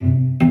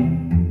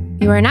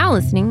You are now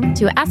listening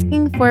to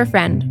Asking for a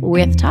Friend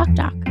with Talk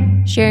Doc,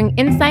 sharing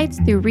insights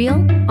through real,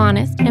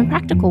 honest, and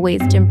practical ways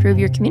to improve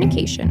your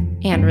communication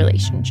and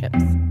relationships.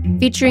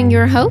 Featuring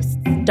your hosts,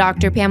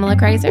 Dr. Pamela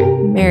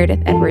Kreiser, Meredith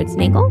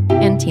Edwards-Nagel,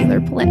 and Taylor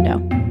Polendo.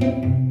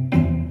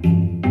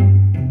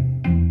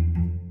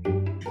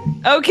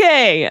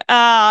 Okay,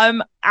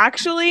 I'm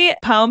actually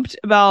pumped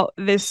about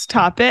this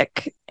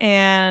topic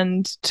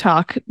and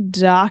Talk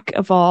Doc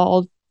of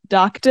all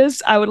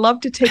doctors. I would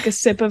love to take a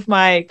sip of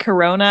my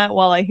Corona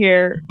while I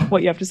hear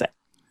what you have to say.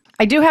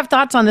 I do have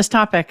thoughts on this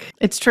topic.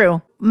 It's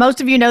true.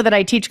 Most of you know that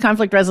I teach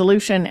conflict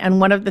resolution,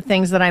 and one of the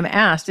things that I'm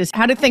asked is,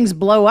 how do things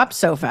blow up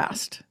so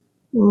fast?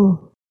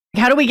 Ooh.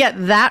 How do we get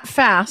that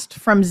fast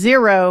from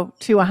 0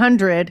 to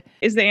 100?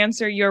 Is the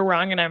answer you're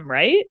wrong and I'm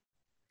right?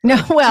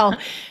 No, well,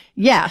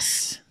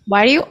 yes.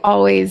 Why do you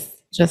always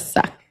just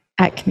suck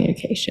at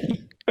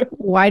communication?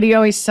 Why do you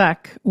always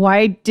suck?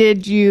 Why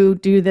did you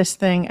do this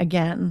thing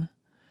again?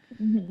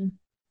 Mm-hmm.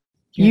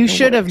 You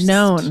should have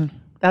known.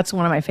 That's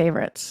one of my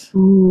favorites.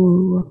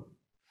 Ooh.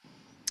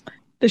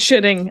 The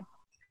shoulding.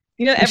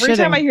 You know, every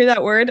time I hear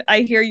that word,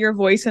 I hear your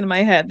voice in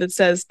my head that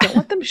says, don't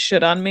let them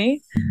shit on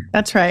me.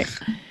 That's right.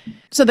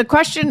 So the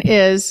question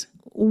is,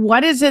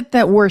 what is it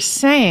that we're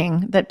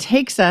saying that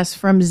takes us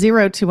from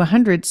 0 to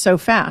 100 so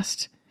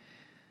fast?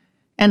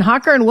 And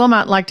Hawker and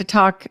Wilmot like to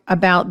talk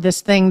about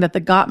this thing that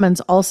the Gottmans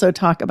also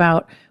talk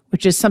about,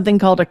 which is something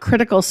called a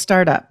critical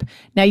startup.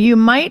 Now, you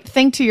might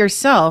think to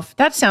yourself,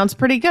 that sounds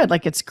pretty good.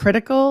 Like, it's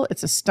critical,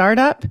 it's a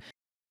startup.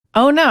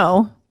 Oh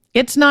no,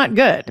 it's not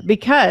good,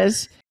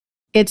 because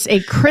it's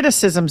a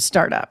criticism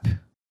startup.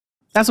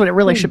 That's what it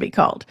really should be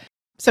called.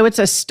 So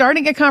it's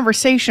starting a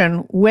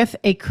conversation with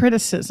a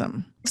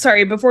criticism.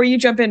 Sorry, before you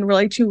jump in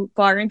really too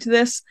far into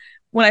this,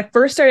 when I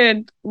first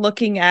started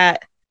looking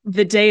at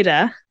the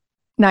data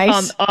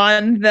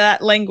on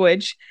that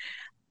language,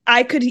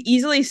 I could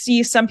easily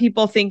see some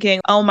people thinking,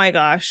 oh my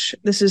gosh,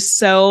 this is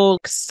so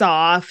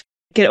soft.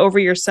 Get over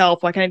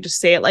yourself. Why can't I just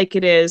say it like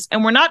it is?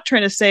 And we're not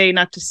trying to say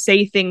not to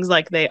say things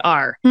like they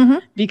are,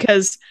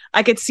 because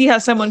I could see how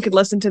someone could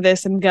listen to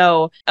this and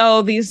go,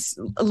 oh, these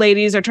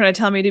ladies are trying to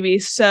tell me to be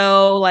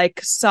so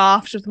like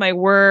soft with my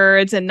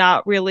words and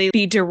not really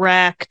be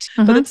direct.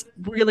 But that's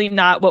really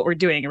not what we're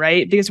doing,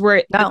 right? Because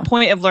the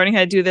point of learning how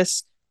to do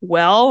this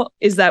well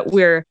is that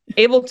we're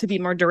able to be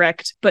more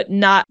direct, but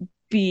not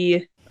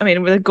be,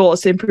 the goal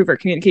is to improve our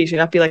communication,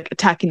 not be like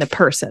attacking the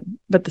person,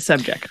 but the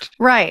subject.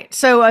 Right.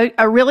 So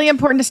a really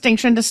important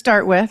distinction to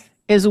start with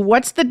is,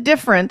 what's the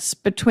difference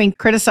between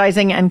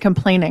criticizing and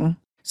complaining?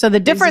 So the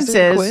difference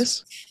is,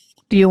 quiz?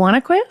 Do you want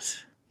a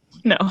quiz?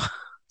 No,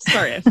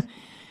 sorry.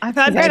 I've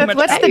had Meredith,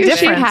 what's the difference?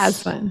 She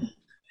has one.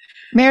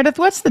 Meredith,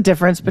 what's the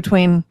difference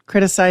between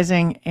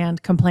criticizing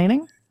and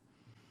complaining?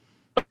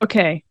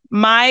 Okay.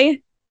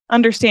 My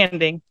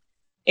understanding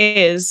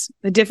is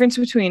the difference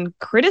between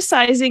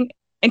criticizing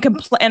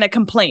and a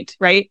complaint,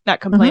 right? Not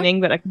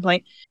complaining, but a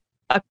complaint.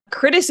 A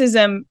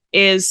criticism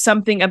is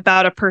something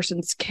about a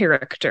person's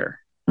character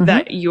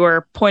that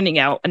you're pointing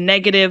out, a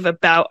negative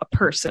about a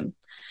person,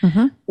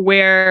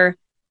 where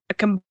a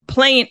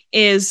complaint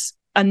is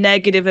a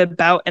negative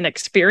about an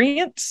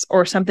experience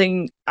or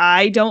something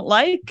I don't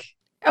like.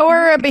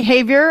 Or a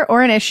behavior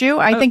or an issue.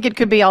 I think it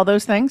could be all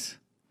those things.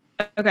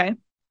 Okay.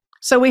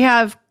 So we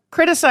have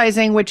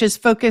criticizing, which is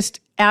focused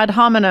ad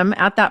hominem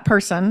at that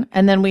person.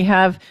 And then we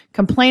have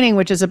complaining,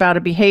 which is about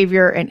a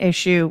behavior, an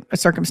issue, a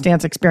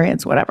circumstance,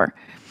 experience, whatever.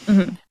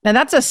 Now,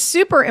 that's a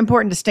super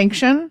important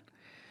distinction,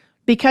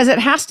 because it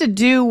has to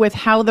do with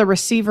how the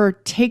receiver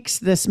takes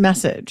this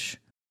message.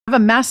 Have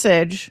a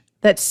message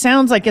that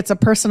sounds like it's a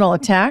personal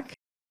attack,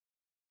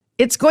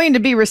 it's going to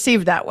be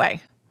received that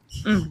way.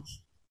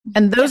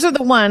 And those are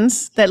the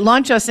ones that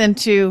launch us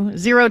into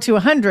 0 to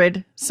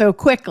 100 so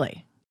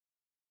quickly.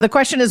 The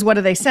question is, what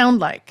do they sound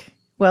like?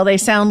 Well, they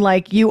sound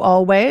like, you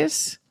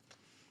always,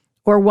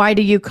 or why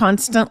do you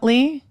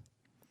constantly?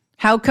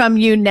 How come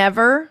you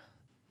never?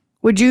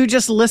 Would you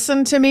just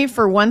listen to me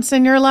for once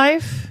in your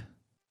life?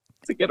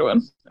 It's a good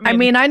one.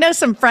 I know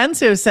some friends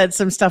who have said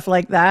some stuff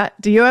like that.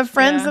 Do you have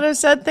friends that have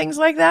said things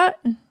like that?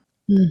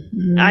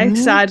 I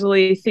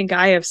sadly think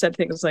I have said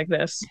things like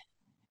this.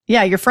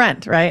 Yeah, your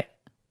friend, right?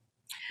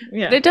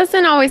 Yeah. But it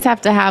doesn't always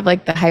have to have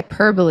like the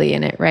hyperbole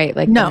in it, right?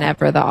 Like the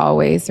never, the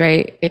always,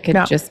 right? It could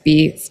just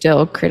be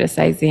still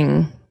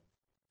criticizing,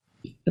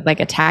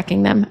 like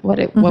attacking them. What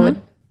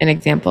would an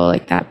example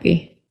like that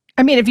be?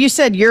 If you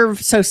said you're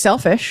so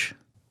selfish,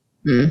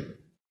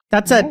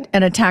 that's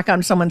an attack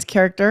on someone's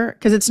character,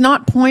 because it's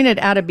not pointed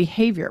at a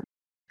behavior.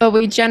 But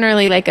we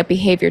generally, like, a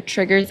behavior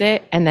triggers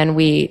it and then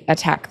we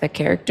attack the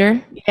character.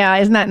 Yeah,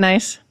 isn't that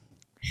nice?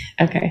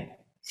 Okay.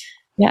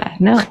 Yeah,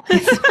 no.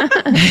 Did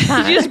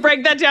you just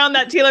break that down?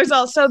 That Taylor's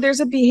all, so there's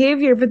a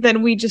behavior, but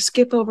then we just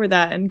skip over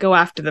that and go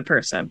after the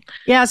person.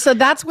 Yeah, so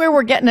that's where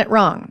we're getting it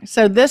wrong.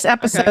 So this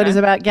episode is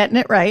about getting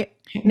it right.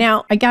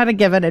 Now, I got to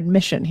give an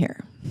admission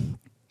here.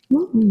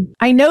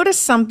 I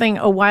noticed something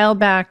a while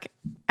back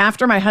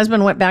after my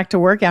husband went back to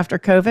work after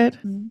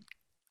COVID,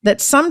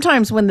 that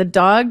sometimes when the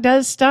dog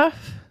does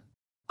stuff,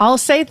 I'll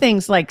say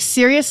things like,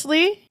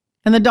 seriously?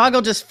 And the dog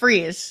will just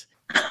freeze.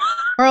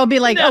 Or I'll be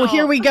like, oh,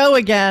 here we go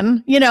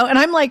again. And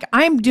I'm like,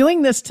 I'm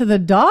doing this to the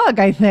dog,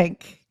 I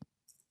think.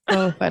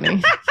 Oh,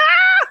 funny.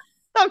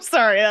 I'm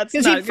sorry. That's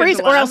not he'd freeze.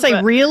 Or I'll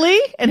say, really?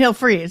 And he'll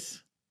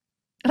freeze.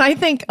 And I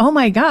think, oh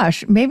my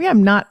gosh, maybe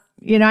I'm not,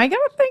 I got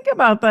to think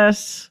about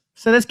this.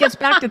 So this gets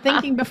back to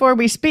thinking before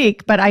we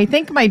speak. But I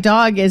think my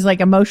dog is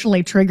like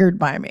emotionally triggered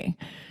by me.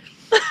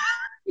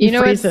 You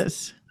know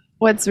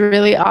what's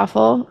really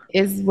awful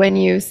is when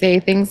you say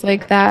things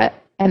like that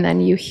and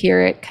then you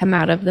hear it come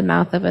out of the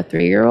mouth of a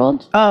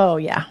 3-year-old. Oh,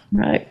 yeah.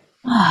 Right.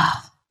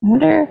 I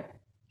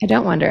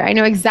don't wonder. I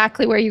know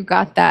exactly where you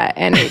got that.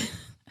 And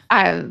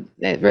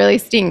it really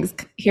stings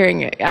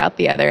hearing it out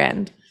the other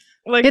end.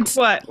 Like it's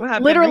what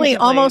happened literally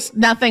recently? Almost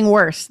nothing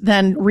worse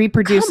than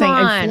reproducing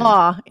a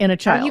flaw in a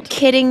child. Are you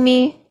kidding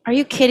me? Are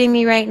you kidding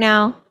me right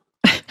now?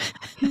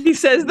 He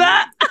says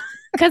that?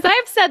 Because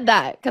I've said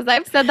that. Because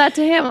I've said that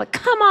to him. Like,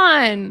 come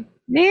on,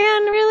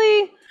 man,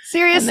 really?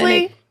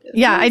 Seriously?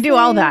 Yeah, I do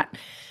all that.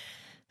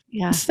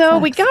 Yeah. So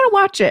we got to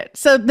watch it.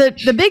 So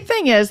the big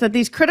thing is that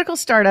these critical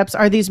startups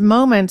are these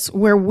moments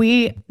where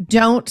we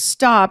don't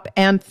stop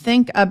and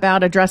think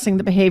about addressing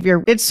the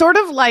behavior. It's sort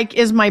of like,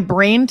 is my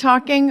brain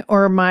talking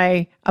or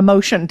my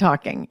emotion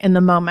talking in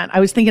the moment? I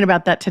was thinking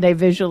about that today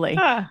visually.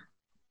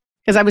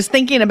 Because I was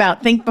thinking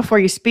about think before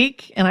you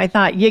speak. And I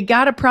thought, you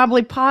got to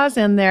probably pause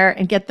in there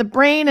and get the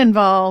brain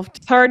involved.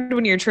 It's hard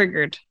when you're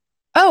triggered.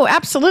 Oh,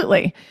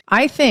 absolutely.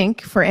 I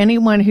think for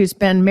anyone who's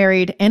been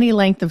married any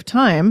length of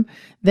time,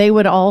 they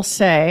would all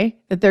say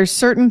that there's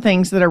certain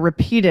things that are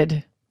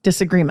repeated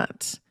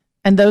disagreements.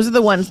 And those are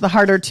the ones the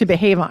harder to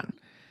behave on.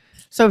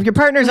 So if your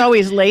partner's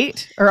always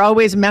late or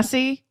always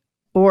messy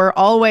or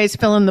always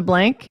fill in the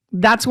blank,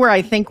 that's where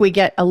I think we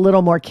get a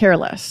little more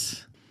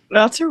careless.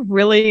 That's a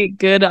really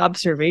good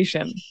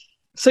observation.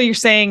 So you're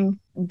saying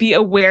be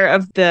aware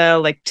of the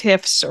like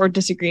tiffs or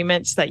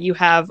disagreements that you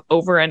have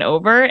over and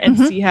over and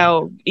see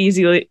how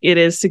easy it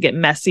is to get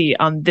messy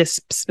on this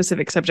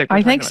specific subject.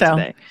 I think so.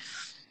 Today.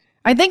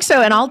 I think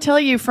so. And I'll tell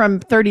you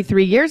from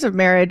 33 years of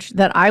marriage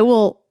that I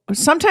will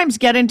sometimes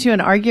get into an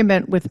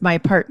argument with my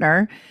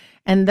partner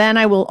and then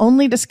I will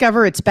only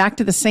discover it's back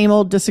to the same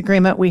old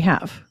disagreement we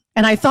have.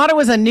 And I thought it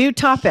was a new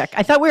topic.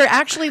 I thought we were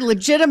actually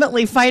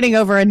legitimately fighting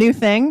over a new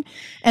thing.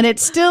 And it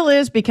still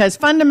is because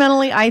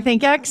fundamentally I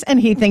think X and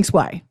he thinks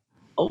Y.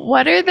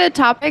 What are the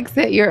topics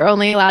that you're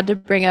only allowed to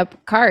bring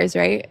up? Cars,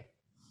 right?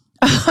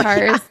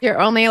 Cars, you're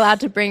only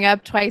allowed to bring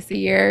up twice a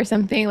year or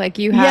something. Like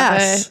you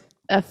have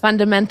a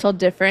fundamental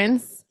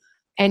difference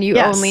and you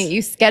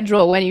you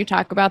schedule when you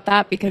talk about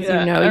that because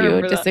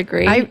you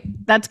disagree.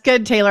 That's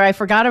good, Taylor. I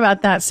forgot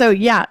about that. So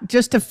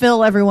just to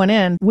fill everyone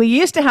in, we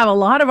used to have a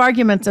lot of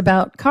arguments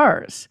about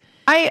cars.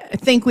 I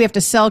think we have to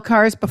sell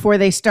cars before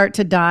they start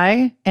to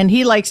die. And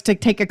he likes to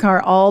take a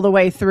car all the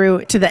way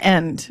through to the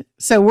end.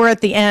 So we're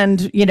at the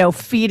end,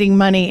 feeding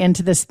money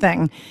into this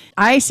thing.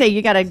 I say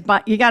you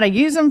gotta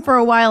use them for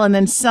a while and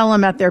then sell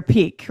them at their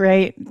peak,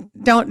 right?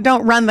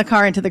 Don't run the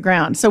car into the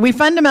ground. So we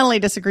fundamentally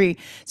disagree.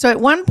 So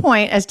at one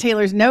point, as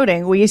Taylor's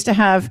noting, we used to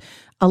have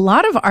a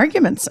lot of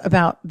arguments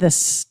about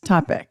this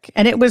topic.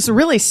 And it was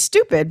really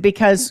stupid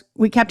because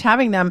we kept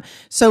having them.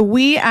 So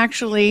we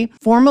actually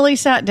formally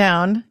sat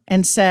down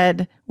and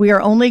said, we are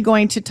only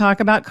going to talk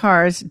about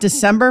cars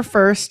December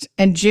 1st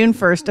and June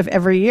 1st of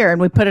every year.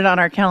 And we put it on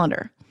our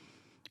calendar.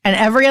 And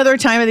every other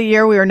time of the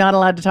year, we are not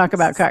allowed to talk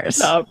about cars.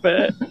 Stop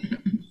it.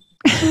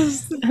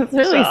 That's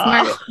really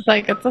smart.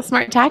 It's a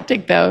smart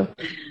tactic though.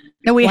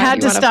 And we had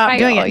to stop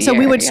doing it. So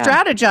we would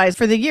strategize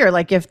for the year.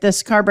 Like if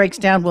this car breaks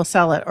down, we'll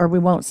sell it or we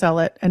won't sell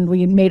it. And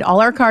we made all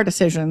our car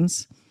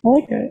decisions.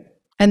 Okay.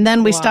 And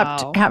then we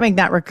stopped having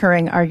that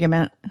recurring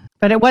argument.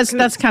 But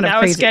that's kind of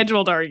crazy. A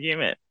scheduled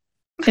argument.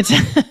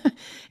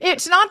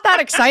 It's not that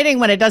exciting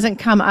when it doesn't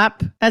come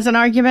up as an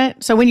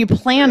argument. So when you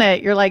plan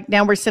it, you're like,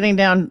 now we're sitting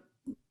down.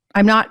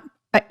 I'm not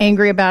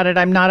angry about it.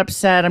 I'm not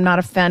upset. I'm not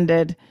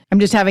offended. I'm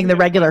just having the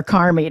regular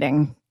car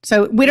meeting.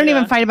 So we don't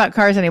even fight about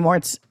cars anymore.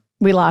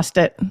 We lost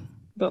it.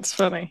 That's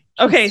funny.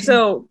 Okay,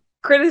 so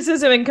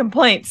criticism and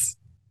complaints.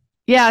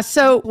 Yeah,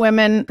 so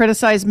women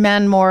criticize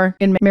men more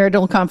in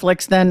marital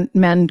conflicts than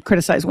men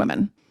criticize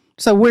women.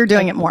 So we're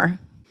doing it more.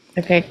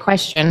 Okay,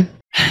 question.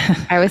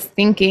 I was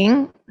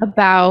thinking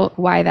about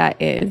why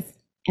that is,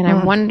 and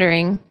I'm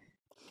wondering.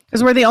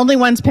 Because we're the only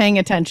ones paying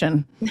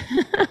attention.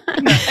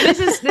 This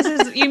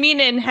is you mean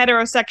in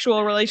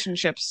heterosexual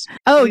relationships?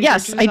 Oh,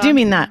 yes, I do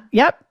mean that.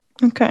 Yep.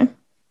 Okay.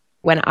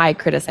 When I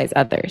criticize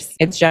others,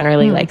 it's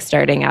generally like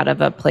starting out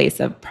of a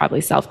place of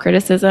probably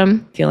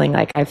self-criticism, feeling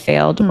like I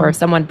failed, or if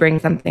someone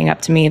brings something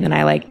up to me, then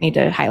I need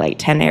to highlight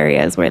 10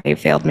 areas where they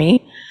failed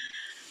me.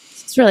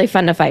 It's really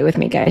fun to fight with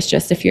me, guys,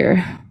 just if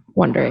you're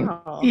wondering.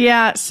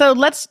 Yeah. So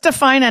let's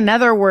define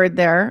another word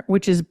there,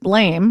 which is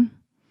blame.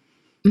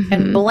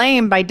 And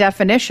blame, by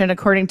definition,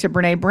 according to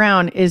Brene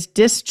Brown, is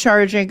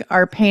discharging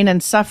our pain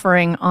and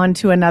suffering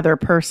onto another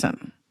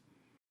person.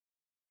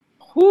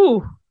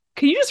 Ooh,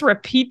 can you just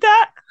repeat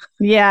that?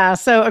 Yeah.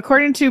 So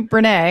according to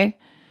Brene,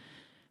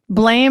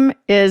 blame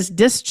is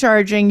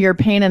discharging your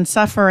pain and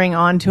suffering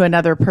onto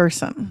another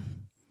person.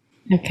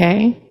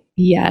 Okay.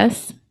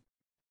 Yes.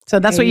 So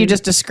that's what you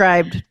just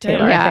described,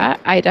 Taylor. Yeah,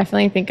 I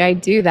definitely think I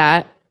do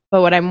that.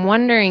 But what I'm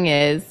wondering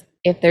is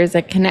if there's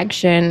a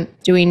connection,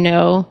 do we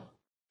know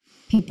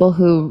people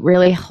who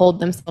really hold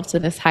themselves to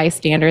this high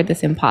standard,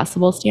 this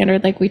impossible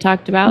standard like we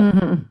talked about?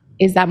 Mm-hmm.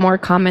 Is that more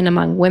common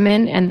among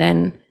women? And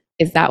then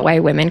is that why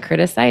women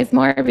criticize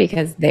more?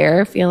 Because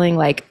they're feeling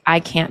like, I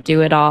can't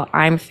do it all,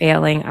 I'm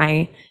failing,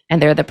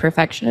 and they're the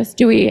perfectionist.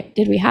 Did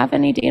we have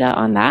any data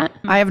on that?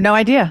 I have no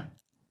idea.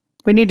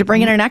 We need to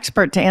bring in an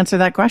expert to answer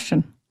that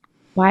question.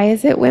 Why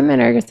is it women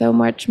are so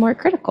much more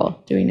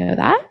critical? Do we know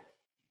that?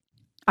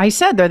 I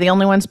said they're the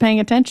only ones paying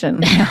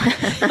attention.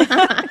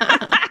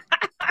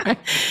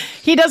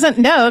 He doesn't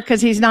know because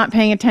he's not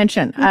paying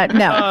attention.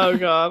 No. Oh,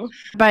 God.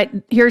 But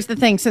here's the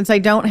thing. Since I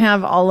don't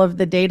have all of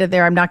the data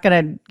there, I'm not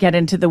going to get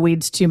into the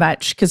weeds too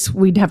much because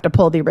we'd have to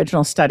pull the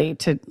original study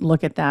to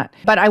look at that.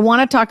 But I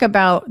want to talk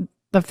about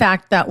the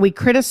fact that we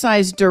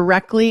criticize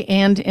directly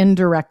and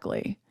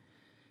indirectly.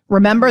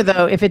 Remember,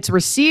 though, if it's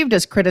received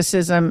as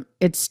criticism,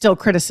 it's still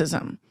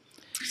criticism.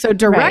 So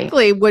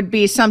directly would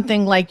be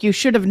something like, you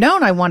should have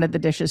known I wanted the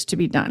dishes to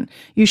be done.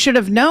 You should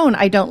have known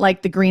I don't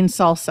like the green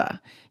salsa.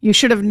 You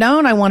should have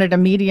known I wanted a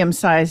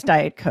medium-sized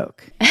Diet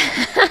Coke.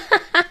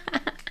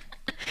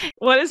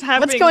 What is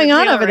happening? What's going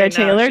on over there, right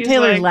Taylor?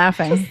 Taylor's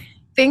laughing.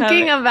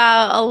 Thinking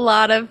about a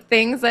lot of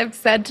things I've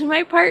said to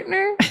my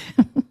partner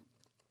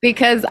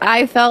because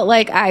I felt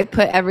like I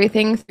put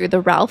everything through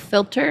the Ralph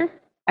filter.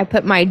 I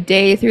put my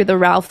day through the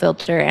Ralph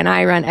filter and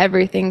I run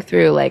everything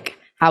through like,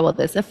 how will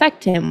this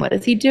affect him? What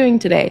is he doing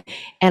today?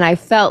 And I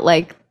felt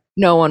like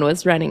no one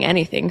was running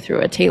anything through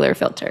a Taylor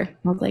filter.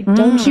 I was like,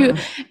 don't you?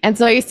 And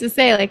so I used to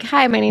say like,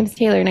 hi, my name's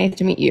Taylor. Nice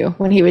to meet you.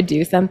 When he would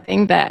do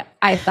something that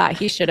I thought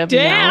he should have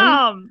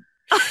known.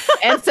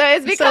 And so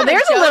it's because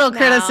there's a little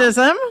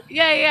criticism.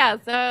 Yeah.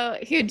 So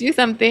he would do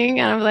something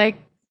and I'm like,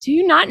 do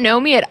you not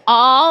know me at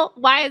all?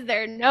 Why is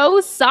there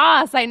no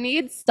sauce? I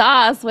need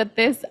sauce with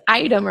this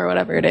item or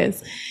whatever it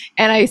is.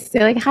 And I say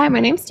like, hi, my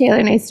name's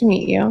Taylor. Nice to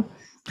meet you.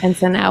 And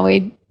so now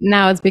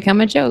it's become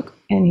a joke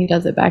and he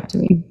does it back to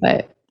me.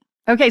 But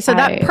okay, so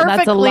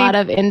that's a lot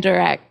of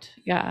indirect.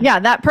 Yeah,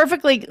 that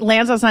perfectly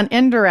lands us on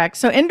indirect.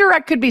 So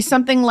indirect could be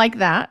something like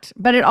that,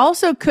 but it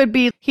also could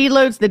be he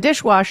loads the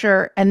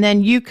dishwasher and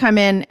then you come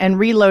in and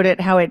reload it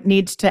how it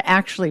needs to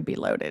actually be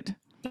loaded.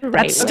 Right.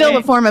 That's still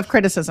a form of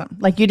criticism.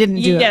 Like you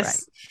didn't do it right.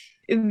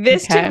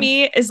 This to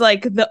me is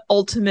like the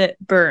ultimate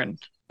burn.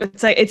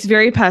 It's like it's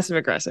very passive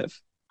aggressive,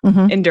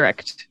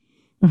 indirect.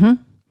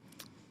 Mm-hmm.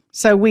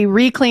 So we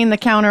re-clean the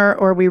counter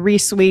or we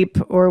re-sweep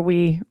or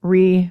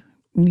you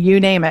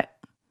name it.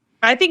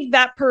 I think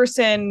that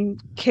person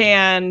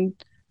can,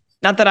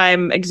 not that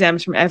I'm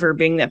exempt from ever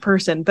being that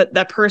person, but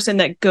that person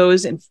that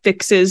goes and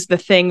fixes the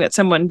thing that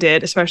someone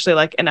did, especially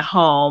like in a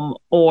home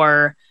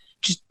or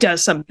just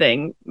does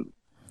something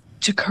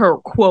to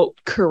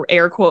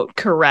air quote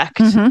correct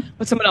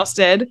what someone else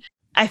did.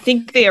 I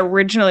think they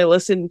originally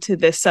listened to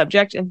this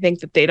subject and think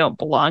that they don't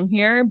belong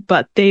here,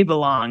 but they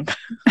belong.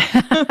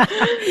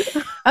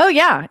 Oh,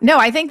 yeah. No,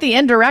 I think the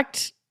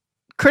indirect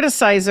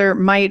criticizer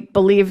might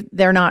believe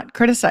they're not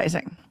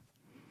criticizing.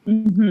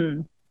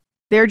 Mm-hmm.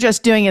 They're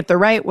just doing it the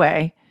right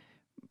way.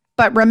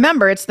 But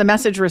remember, it's the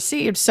message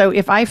received. So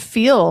if I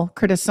feel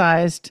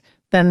criticized,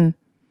 then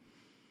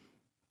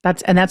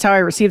that's how I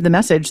receive the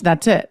message.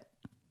 That's it.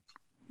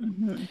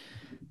 Mm-hmm.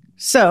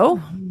 So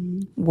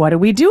what do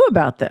we do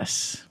about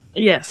this?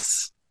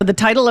 Yes. The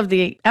title of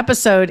the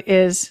episode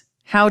is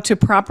How to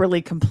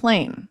Properly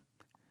Complain.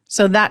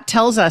 So that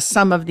tells us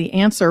some of the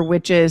answer,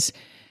 which is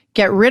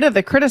get rid of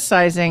the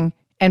criticizing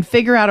and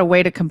figure out a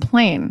way to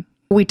complain.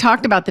 We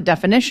talked about the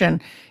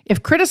definition.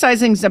 If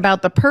criticizing is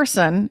about the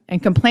person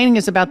and complaining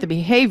is about the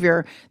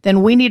behavior,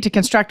 then we need to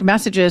construct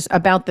messages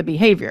about the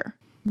behavior.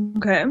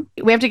 Okay.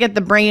 We have to get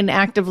the brain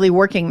actively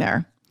working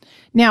there.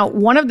 Now,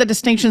 one of the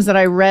distinctions that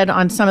I read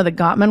on some of the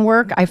Gottman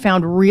work, I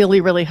found really,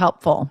 really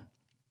helpful.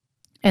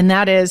 And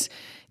that is,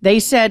 they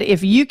said,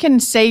 if you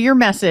can say your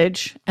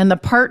message and the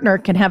partner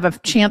can have a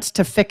chance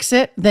to fix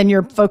it, then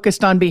you're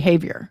focused on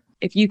behavior.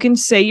 If you can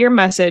say your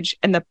message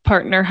and the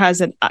partner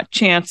has a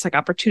chance, like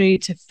opportunity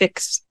to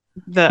fix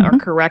or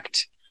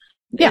correct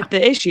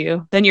the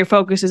issue, then your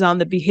focus is on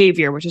the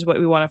behavior, which is what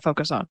we want to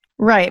focus on.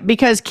 Right.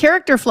 Because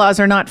character flaws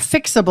are not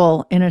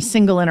fixable in a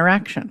single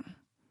interaction.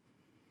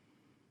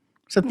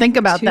 So think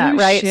about that,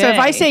 right? So if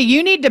I say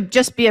you need to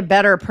just be a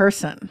better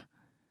person,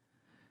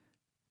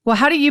 well,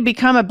 how do you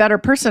become a better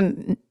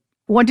person?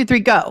 1, 2, 3,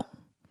 go.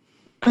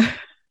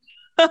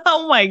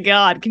 Oh my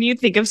God. Can you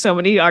think of so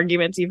many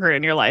arguments you've heard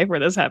in your life where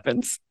this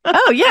happens?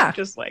 Oh, yeah.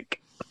 Just like.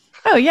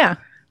 Oh, yeah.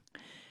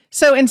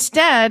 So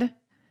instead,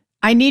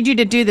 I need you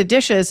to do the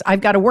dishes.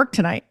 I've got to work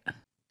tonight.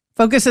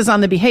 Focuses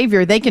on the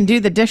behavior. They can do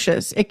the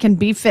dishes. It can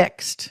be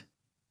fixed.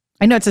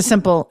 I know it's a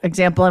simple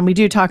example, and we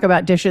do talk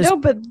about dishes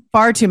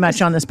far too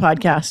much on this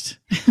podcast.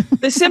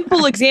 The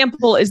simple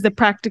example is the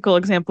practical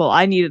example.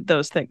 I needed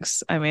those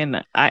things. I mean,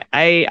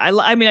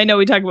 I know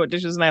we talk about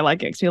dishes, and I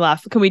like it. Makes me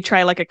laugh. Can we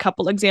try like a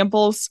couple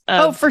examples?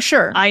 Oh, for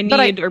sure. I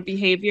need or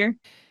behavior.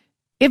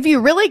 If you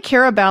really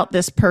care about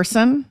this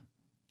person,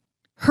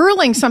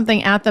 hurling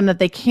something at them that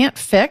they can't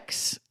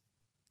fix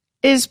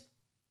is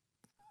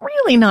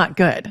really not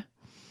good.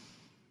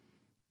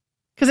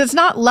 Because it's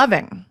not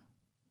loving.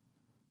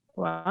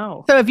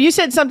 Wow. So if you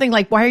said something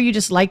like, why are you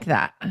just like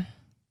that?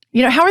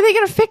 You know, how are they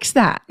going to fix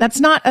that? That's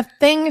not a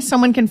thing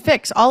someone can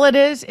fix. All it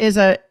is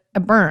a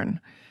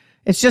burn.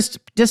 It's just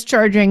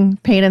discharging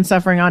pain and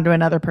suffering onto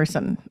another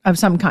person of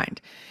some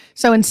kind.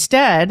 So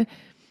instead,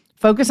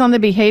 focus on the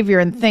behavior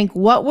and think,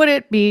 what would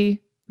it be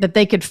that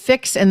they could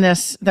fix in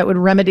this that would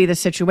remedy the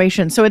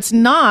situation? So it's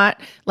not,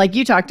 like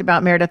you talked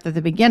about, Meredith, at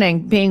the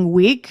beginning, being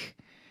weak.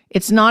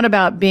 It's not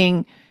about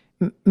being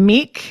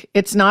meek.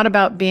 It's not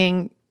about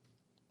being,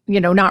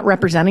 not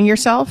representing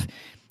yourself.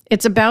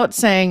 It's about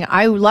saying,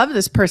 I love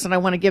this person. I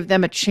want to give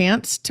them a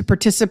chance to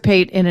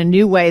participate in a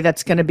new way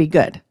that's going to be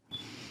good.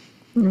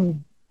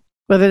 Mm.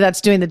 Whether that's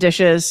doing the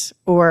dishes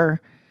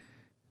or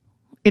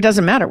it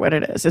doesn't matter what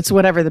it is. It's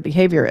whatever the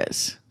behavior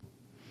is.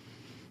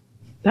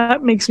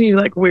 That makes me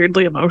like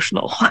weirdly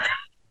emotional.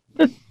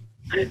 I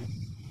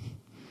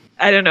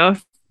don't know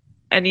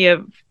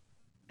if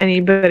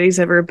anybody's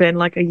ever been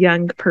like a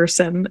young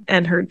person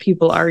and heard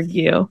people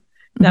argue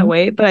that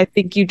way, but I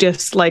think you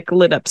just like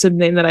lit up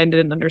something that I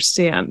didn't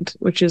understand,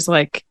 which is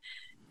like,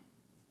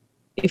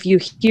 if you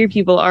hear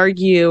people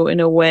argue in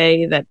a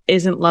way that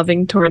isn't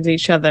loving towards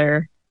each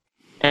other,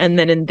 and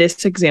then in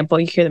this example,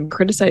 you hear them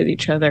criticize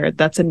each other,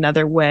 that's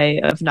another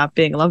way of not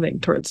being loving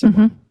towards them.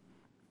 Mm-hmm.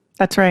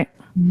 That's right.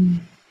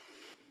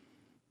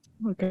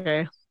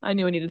 Okay. I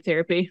knew I needed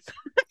therapy.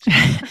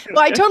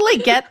 Well, I totally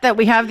get that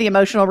we have the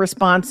emotional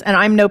response, and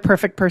I'm no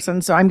perfect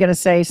person, so I'm going to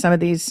say some of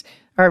these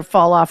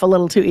fall off a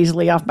little too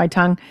easily off my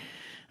tongue.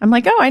 I'm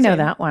like, oh, I know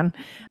that one.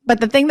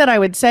 But the thing that I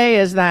would say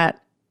is that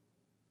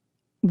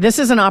this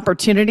is an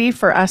opportunity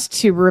for us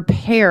to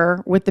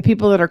repair with the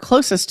people that are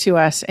closest to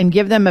us and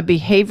give them a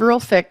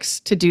behavioral fix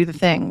to do the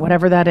thing,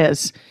 whatever that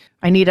is.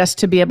 I need us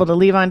to be able to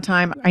leave on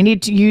time. I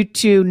need you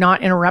to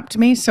not interrupt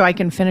me so I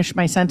can finish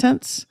my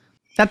sentence.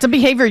 That's a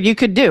behavior you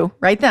could do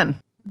right then.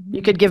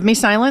 You could give me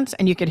silence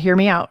and you could hear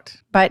me out.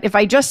 But if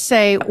I just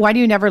say, why do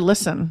you never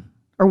listen?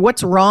 Or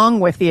what's wrong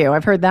with you?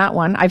 I've heard that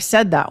one. I've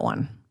said that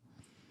one.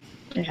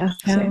 Yeah,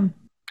 same.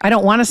 I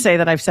don't want to say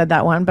that I've said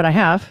that one, but I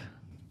have.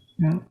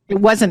 Yeah. It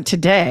wasn't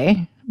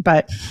today,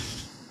 but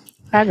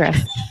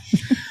progress.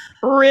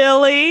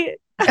 Really?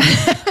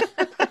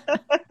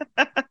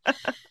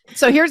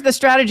 So here's the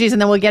strategies,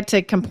 and then we'll get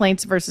to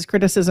complaints versus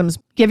criticisms.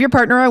 Give your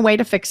partner a way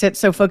to fix it.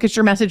 So focus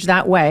your message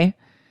that way.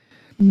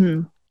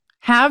 Mm-hmm.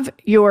 Have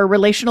your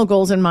relational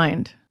goals in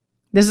mind.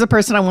 This is a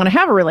person I want to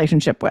have a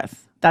relationship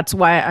with. That's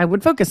why I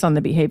would focus on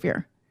the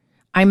behavior.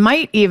 I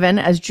might even,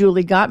 as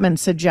Julie Gottman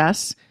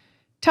suggests,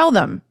 tell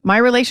them, my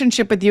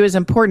relationship with you is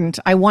important.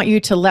 I want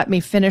you to let me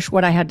finish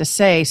what I had to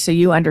say so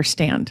you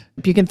understand.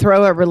 You can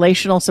throw a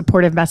relational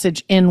supportive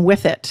message in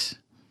with it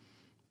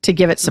to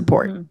give it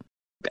support. Mm-hmm.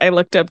 I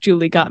looked up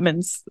Julie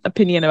Gottman's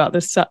opinion about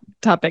this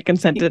topic and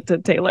sent it to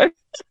Taylor.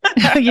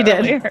 You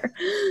did?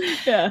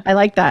 Yeah. I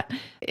like that.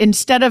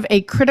 Instead of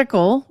a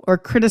critical or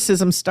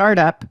criticism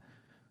startup,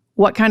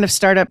 what kind of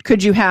startup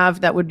could you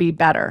have that would be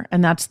better?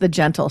 And that's the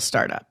gentle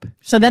startup.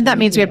 So then that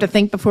means we have to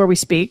think before we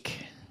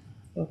speak.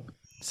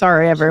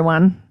 Sorry,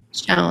 everyone.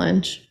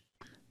 Challenge.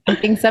 I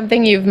think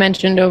something you've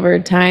mentioned over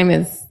time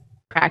is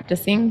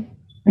practicing.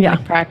 Yeah.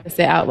 Like practice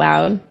it out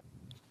loud.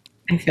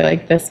 I feel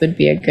like this would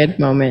be a good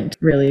moment to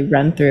really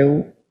run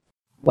through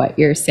what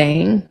you're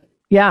saying.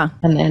 Yeah.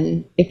 And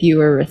then if you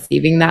were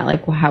receiving that,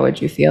 like, well, how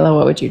would you feel? Or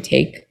what would you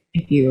take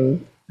if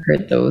you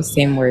heard those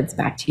same words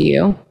back to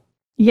you?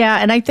 Yeah.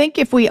 And I think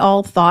if we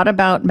all thought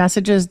about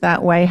messages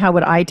that way, how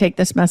would I take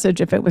this message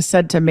if it was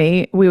said to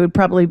me? We would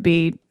probably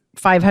be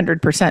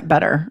 500%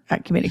 better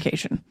at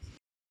communication.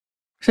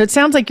 So it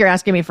sounds like you're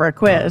asking me for a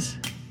quiz.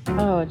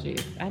 Oh,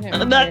 geez. I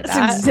didn't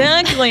That's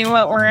exactly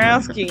what we're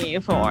asking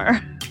you for.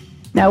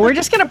 No, we're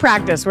just going to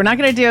practice. We're not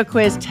going to do a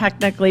quiz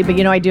technically, but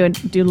I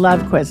do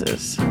love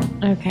quizzes.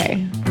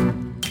 Okay.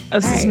 Oh,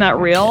 this is not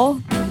real?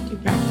 Do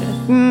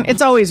practice.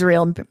 It's always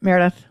real,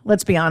 Meredith.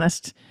 Let's be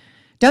honest.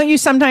 Don't you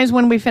sometimes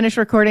when we finish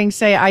recording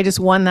say, I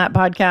just won that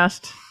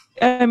podcast?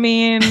 I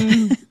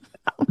mean,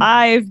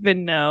 I've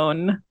been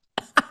known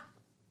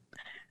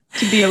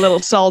to be a little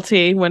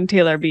salty when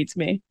Taylor beats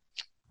me.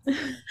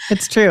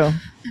 It's true.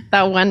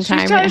 That one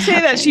time. She's trying to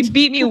say that she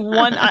beat me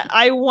one.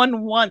 I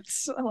won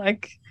once.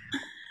 Like,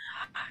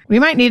 we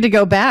might need to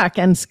go back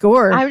and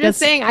score. I'm just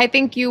saying, I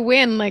think you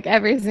win like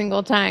every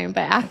single time,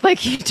 but act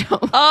like you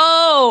don't.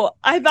 Oh,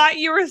 I thought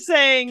you were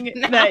saying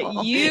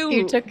that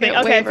you took it.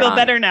 Okay, I feel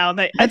better now.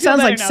 That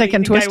sounds like Sick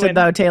and Twisted,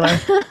 though, Taylor.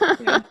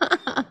 Yeah.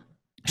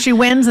 She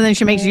wins and then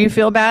she makes you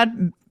feel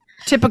bad.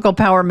 Typical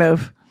power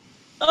move.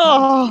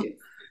 Oh,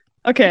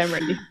 okay, I'm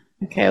ready.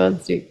 Okay,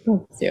 let's do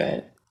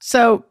it.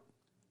 So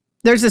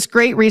there's this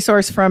great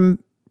resource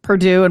from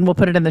Purdue, and we'll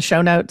put it in the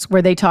show notes,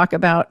 where they talk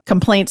about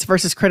complaints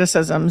versus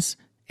criticisms.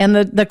 And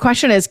the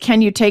question is,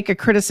 can you take a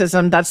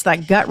criticism that's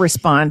that gut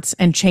response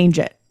and change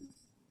it?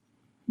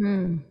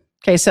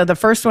 Okay, so the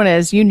first one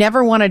is, you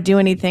never want to do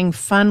anything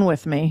fun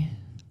with me.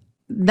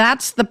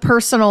 That's the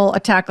personal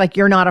attack, like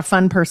you're not a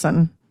fun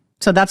person.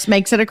 So that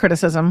makes it a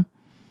criticism.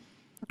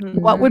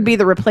 What would be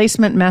the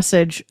replacement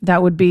message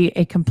that would be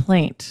a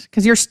complaint?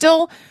 Because you're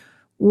still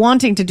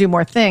wanting to do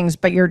more things,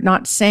 but you're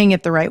not saying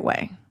it the right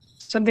way.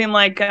 Something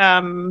like,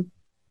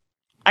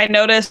 I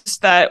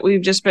noticed that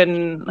we've just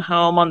been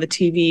home on the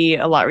TV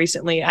a lot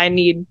recently. I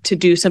need to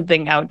do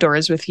something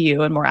outdoors with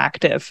you and more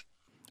active.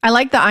 I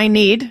like the I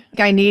need.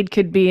 I need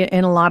could be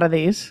in a lot of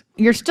these.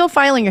 You're still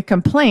filing a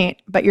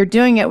complaint, but you're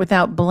doing it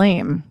without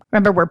blame.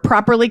 Remember, we're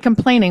properly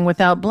complaining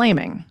without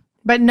blaming.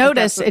 But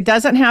notice it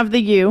doesn't have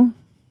the you.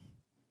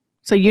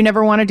 So you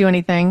never want to do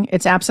anything.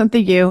 It's absent the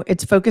you.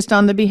 It's focused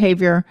on the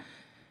behavior.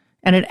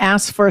 And it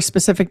asks for a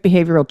specific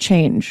behavioral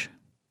change.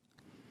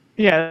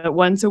 Yeah,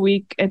 once a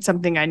week, it's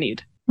something I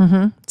need.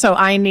 Mm-hmm. So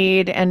I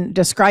need, and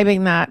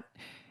describing that.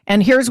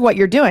 And here's what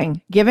you're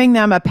doing, giving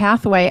them a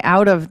pathway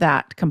out of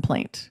that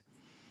complaint.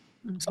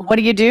 So what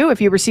do you do if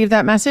you receive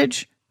that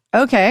message?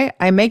 Okay,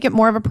 I make it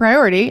more of a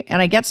priority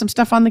and I get some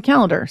stuff on the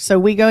calendar. So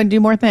we go and do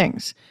more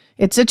things.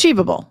 It's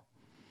achievable.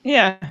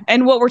 Yeah.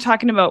 And what we're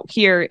talking about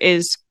here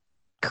is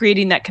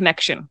creating that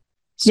connection.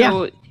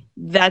 So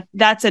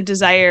that's a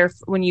desire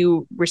when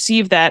you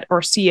receive that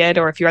or see it,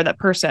 or if you are that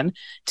person,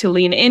 to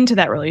lean into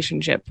that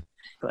relationship.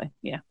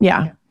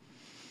 Yeah.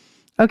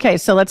 Okay,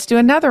 so let's do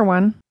another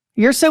one.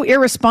 You're so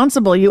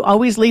irresponsible. You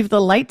always leave the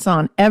lights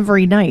on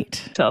every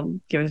night. So I'll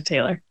give it to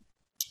Taylor.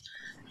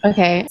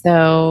 Okay,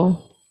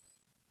 so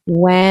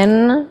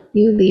when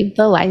you leave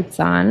the lights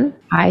on,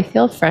 I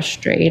feel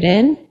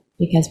frustrated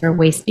because we're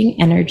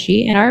wasting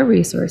energy and our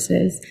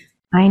resources.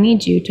 I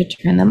need you to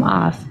turn them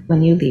off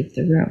when you leave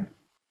the room.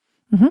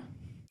 Mm-hmm.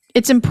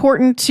 It's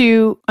important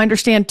to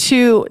understand,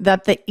 too,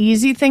 that the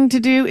easy thing to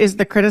do is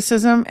the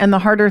criticism and the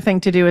harder thing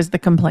to do is the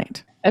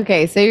complaint.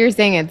 Okay, so you're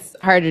saying it's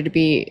harder to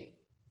be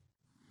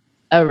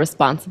a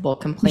responsible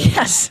complainant.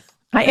 Yes,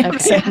 I am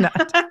saying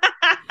that.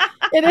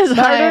 It is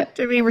harder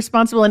to be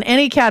responsible in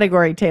any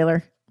category,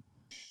 Taylor.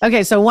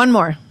 Okay, so one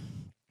more.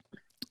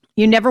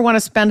 You never want to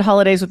spend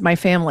holidays with my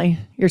family.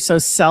 You're so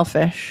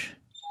selfish.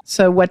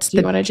 So do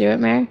you want to do it,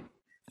 Mary?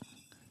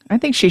 I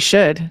think she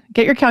should.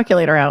 Get your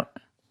calculator out.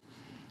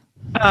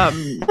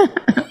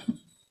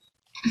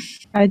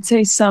 I'd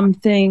say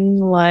something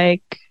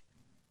like,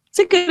 it's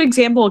a good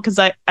example because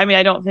I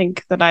don't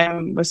think that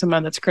I'm with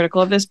someone that's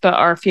critical of this, but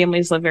our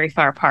families live very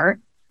far apart.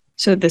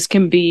 So this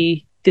can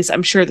be this,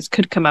 I'm sure this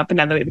could come up, and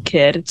now that we have a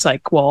kid, it's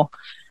like, well,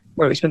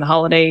 where do we spend the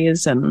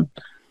holidays? And,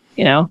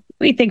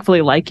 we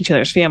thankfully like each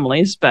other's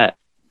families, but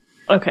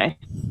okay.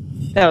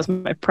 That was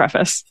my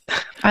preface.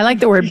 I like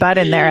the word but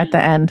in there at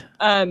the end.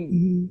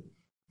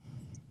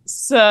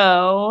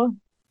 So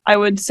I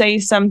would say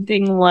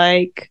something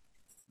like,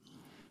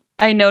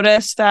 I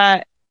notice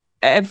that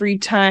I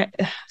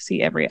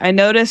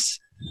notice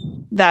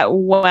that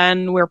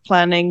when we're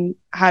planning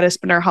how to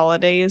spend our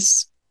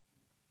holidays,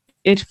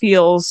 it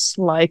feels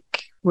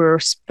like we're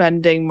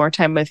spending more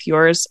time with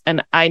yours,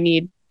 and I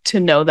need to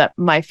know that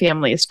my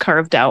family is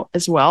carved out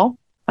as well.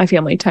 My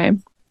family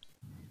time.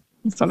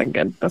 That's not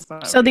good.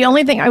 So the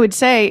only thing I would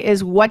say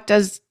is, what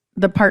does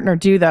the partner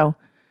do though?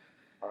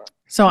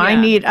 So I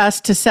need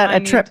us to set a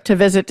trip to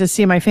visit to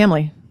see my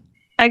family.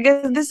 I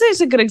guess this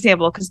is a good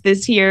example because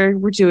this year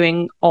we're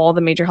doing all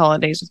the major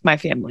holidays with my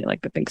family,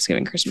 like the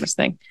Thanksgiving, Christmas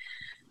thing.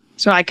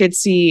 So I could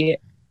see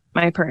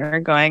my partner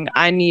going,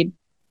 I need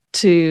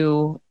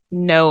to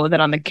know that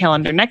on the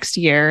calendar next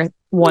year,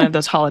 one of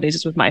those holidays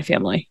is with my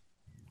family.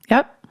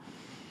 Yep.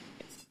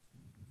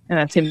 And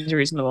that seems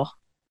reasonable.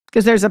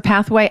 Because there's a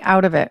pathway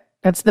out of it.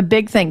 That's the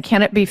big thing.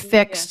 Can it be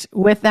fixed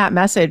with that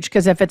message?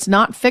 Because if it's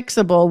not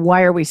fixable,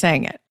 why are we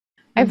saying it?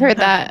 I've heard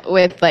that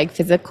with like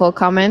physical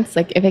comments.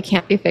 Like if it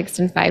can't be fixed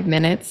in 5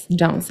 minutes,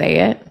 don't say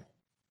it.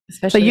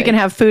 Especially so you can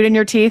have food in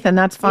your teeth and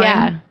that's fine.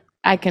 Yeah,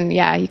 I can.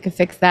 Yeah, you could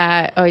fix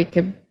that. Oh, you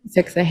could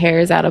fix the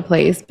hairs out of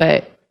place,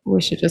 but we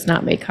should just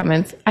not make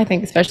comments. I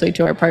think especially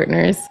to our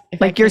partners.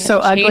 If like you're so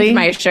ugly.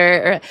 My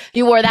shirt, or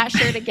you wore that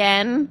shirt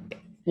again.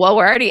 Well,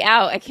 we're already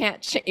out. I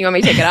can't. You want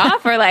me to take it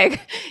off? Or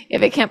like,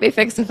 if it can't be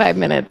fixed in 5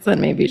 minutes,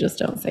 then maybe just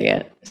don't say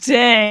it.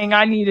 Dang,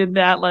 I needed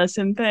that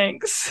lesson.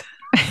 Thanks.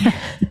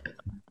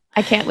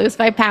 I can't lose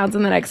 5 pounds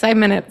in the next 5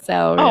 minutes.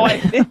 So, really.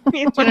 Do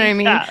you know what I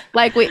mean? That.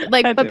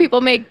 But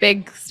people make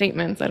big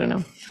statements. I don't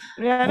know.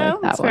 Yeah, I know.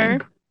 That's fair.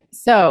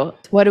 So,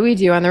 what do we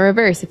do on the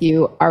reverse? If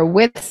you are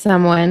with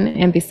someone,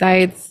 and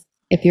besides,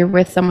 if you're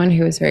with someone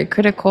who is very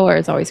critical or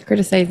is always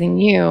criticizing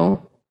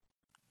you,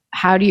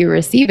 how do you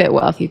receive it?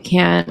 Well, if you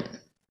can't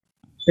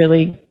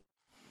really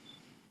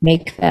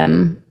make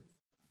them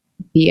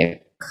be a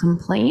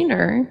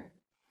complainer,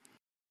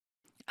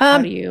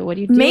 what do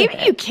you do? Maybe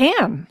you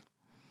can.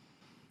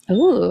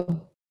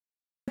 Ooh.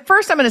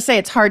 First, I'm going to say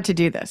it's hard to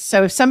do this.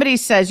 So if somebody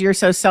says you're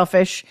so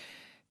selfish,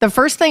 the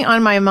first thing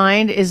on my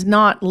mind is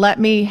not let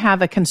me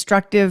have a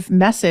constructive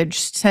message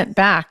sent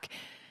back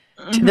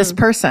to this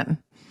person.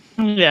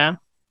 Yeah.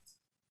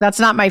 That's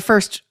not my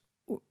first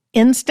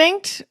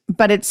instinct,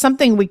 but it's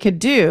something we could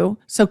do.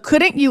 So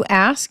couldn't you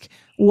ask,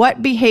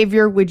 what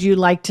behavior would you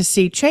like to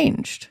see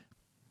changed?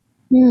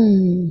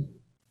 Oh,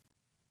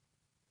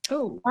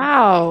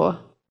 wow.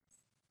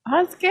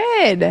 That's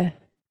good.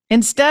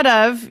 Instead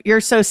of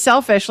you're so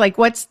selfish, like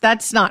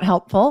that's not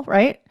helpful,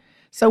 right?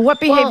 So what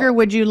behavior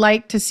would you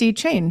like to see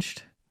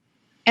changed?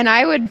 And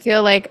I would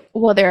feel like,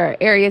 well, there are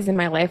areas in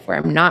my life where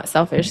I'm not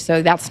selfish,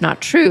 so that's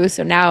not true.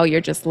 So now you're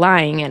just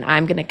lying and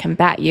I'm going to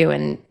combat you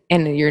and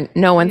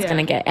no one's going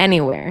to get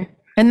anywhere.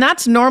 And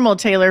that's normal,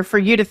 Taylor, for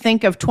you to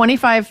think of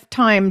 25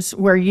 times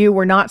where you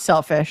were not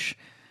selfish.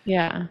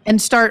 Yeah.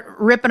 And start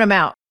ripping them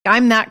out.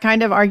 I'm that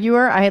kind of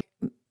arguer.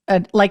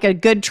 Like a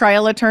good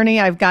trial attorney,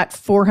 I've got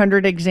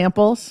 400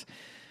 examples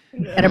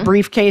and a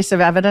briefcase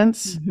of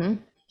evidence. Mm-hmm.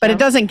 But it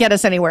doesn't get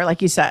us anywhere,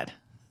 like you said.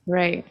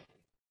 Right.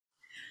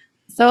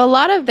 So a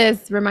lot of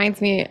this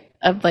reminds me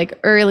of like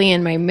early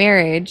in my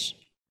marriage.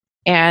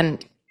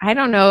 And I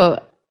don't know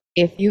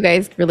if you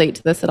guys relate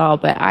to this at all,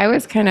 but I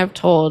was kind of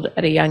told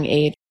at a young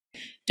age,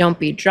 don't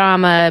be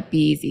drama,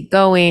 be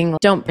easygoing,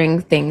 don't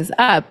bring things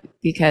up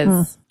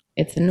because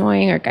it's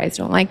annoying or guys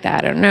don't like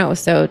that. I don't know.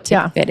 So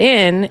to fit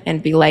in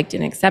and be liked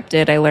and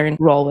accepted, I learned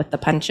roll with the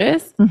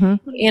punches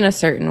in a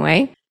certain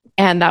way.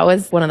 And that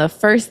was one of the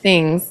first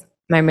things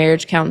my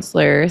marriage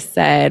counselor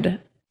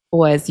said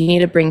was you need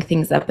to bring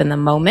things up in the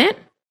moment.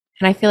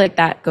 And I feel like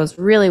that goes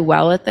really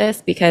well with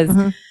this because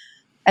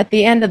at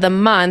the end of the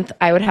month,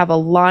 I would have a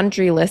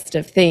laundry list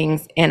of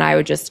things and I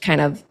would just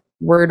kind of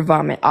word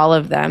vomit all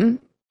of them.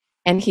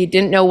 And he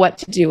didn't know what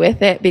to do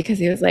with it because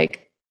he was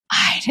like,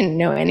 I didn't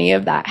know any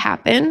of that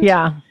happened.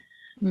 Yeah.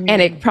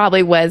 And it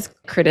probably was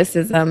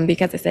criticism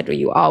because I said, well,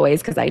 you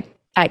always, because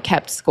I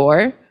kept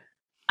score.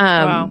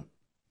 Wow.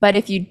 But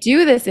if you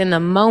do this in the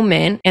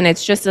moment and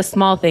it's just a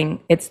small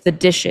thing, it's the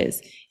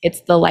dishes,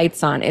 it's the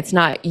lights on, it's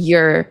not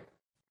you're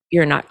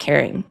not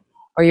caring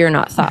or you're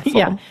not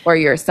thoughtful or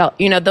you're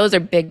those are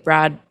big,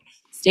 broad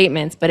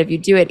statements. But if you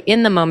do it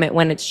in the moment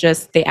when it's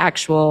just the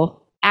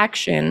actual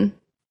action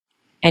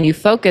and you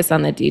focus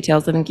on the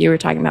details, I think you were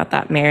talking about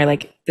that, Mary,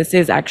 like this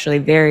is actually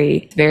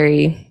very,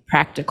 very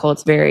practical.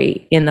 It's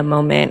very in the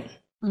moment,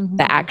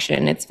 the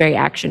action, it's very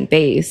action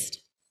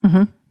based.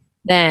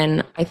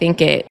 Then I think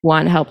it,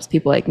 one, helps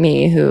people like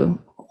me who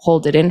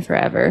hold it in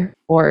forever,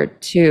 or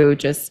two,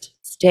 just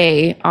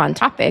stay on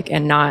topic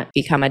and not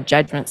become a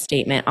judgment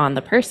statement on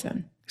the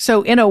person.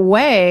 So in a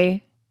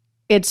way,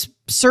 it's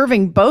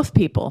serving both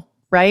people,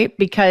 right?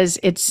 Because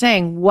it's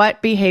saying,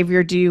 what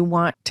behavior do you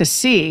want to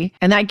see?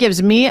 And that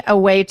gives me a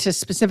way to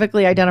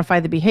specifically identify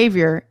the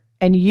behavior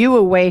and you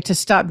a way to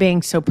stop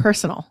being so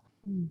personal.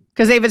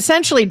 Because they've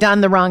essentially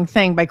done the wrong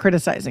thing by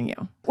criticizing you.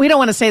 We don't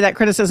want to say that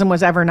criticism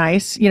was ever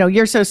nice.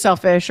 You're so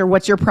selfish, or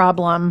what's your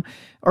problem,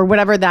 or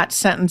whatever that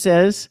sentence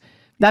is.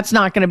 That's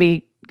not going to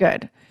be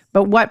good.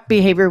 But what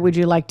behavior would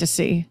you like to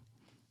see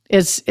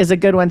is a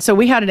good one. So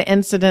we had an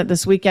incident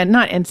this weekend,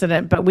 not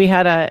incident, but we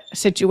had a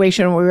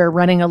situation where we were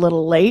running a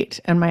little late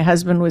and my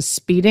husband was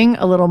speeding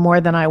a little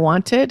more than I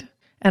wanted.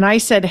 And I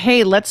said,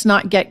 hey, let's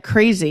not get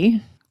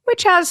crazy,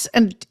 which has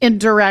an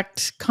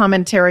indirect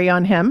commentary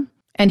on him.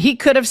 And he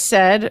could have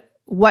said,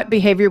 what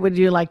behavior would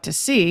you like to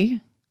see?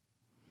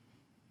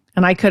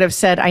 And I could have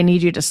said, I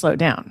need you to slow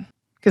down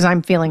because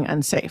I'm feeling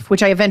unsafe,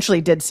 which I eventually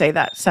did say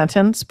that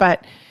sentence,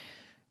 but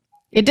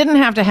it didn't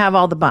have to have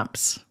all the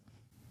bumps.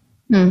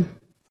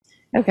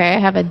 Okay, I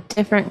have a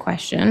different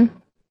question.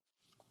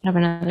 I have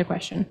another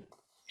question.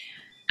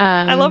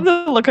 I love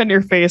the look on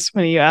your face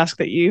when you ask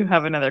that you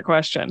have another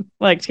question.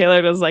 Like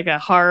Taylor does like a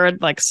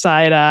hard, like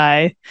side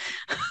eye.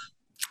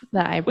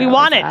 We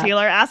want it,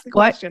 Taylor. Ask the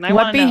question.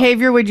 What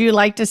behavior would you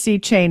like to see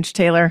change,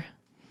 Taylor?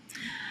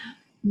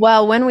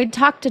 Well, when we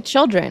talk to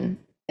children,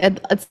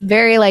 it's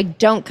very like,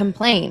 don't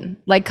complain.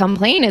 Like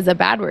complain is a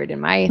bad word in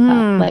my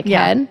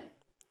head.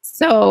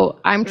 So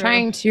I'm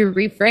trying to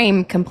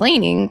reframe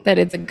complaining that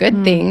it's a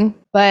good thing.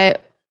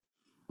 But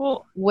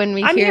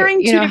when I'm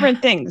hearing two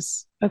different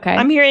things. Okay.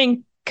 I'm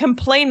hearing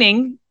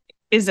complaining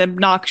is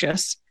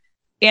obnoxious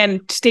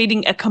and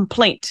stating a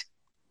complaint.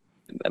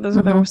 Those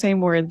are the same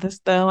words,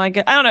 though. I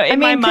don't know. In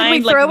my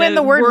mind, could we throw in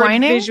the word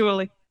whining?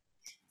 Visually.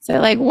 So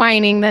like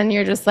whining, then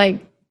you're just like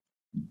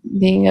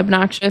being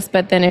obnoxious.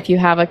 But then if you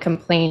have a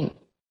complaint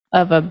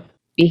of a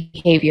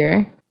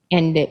behavior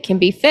and it can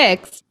be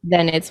fixed,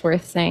 then it's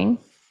worth saying.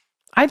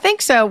 I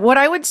think so. What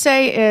I would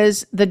say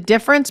is the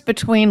difference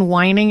between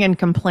whining and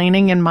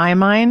complaining in my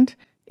mind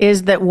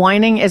is that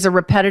whining is a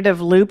repetitive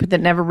loop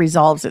that never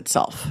resolves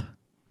itself.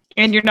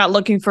 And you're not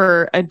looking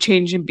for a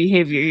change in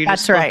behavior. You're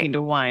just looking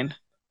to whine.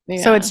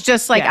 Yeah. So it's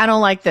just like, I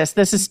don't like this.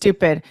 This is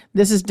stupid.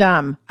 This is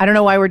dumb. I don't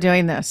know why we're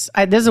doing this.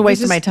 This is a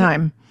waste of my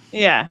time.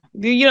 Yeah.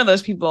 You know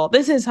those people.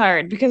 This is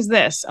hard because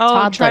this.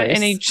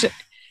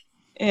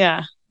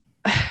 Yeah.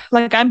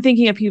 Like I'm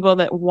thinking of people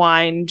that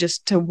whine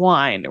just to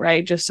whine,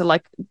 right? Just to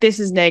like, this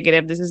is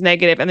negative.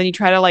 And then you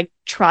try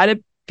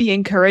to be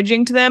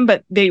encouraging to them,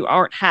 but they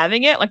aren't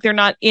having it. Like they're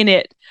not in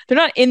it. They're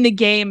not in the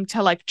game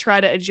to like try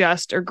to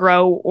adjust or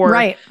grow or,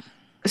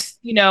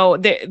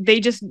 they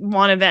just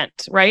want to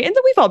vent. Right. And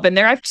then we've all been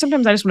there.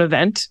 Sometimes I just want to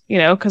vent,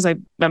 because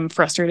I'm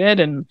frustrated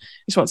and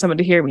just want someone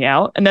to hear me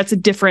out. And that's a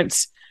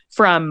difference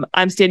from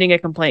I'm stating a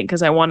complaint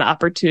because I want an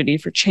opportunity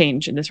for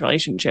change in this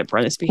relationship or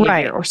in this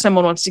behavior, or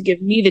someone wants to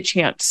give me the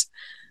chance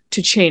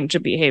to change a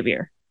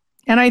behavior.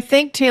 And I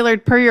think, Taylor,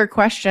 per your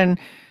question,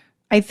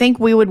 I think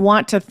we would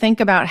want to think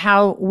about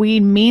how we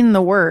mean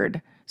the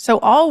word. So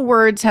all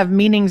words have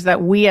meanings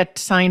that we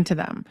assign to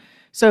them.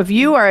 So if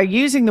you are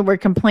using the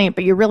word complaint,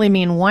 but you really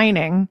mean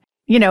whining,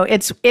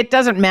 it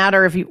doesn't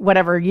matter if you,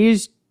 whatever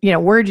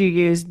word you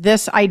use.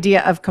 This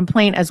idea of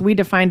complaint, as we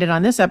defined it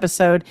on this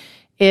episode,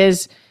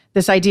 is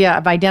this idea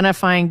of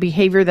identifying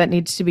behavior that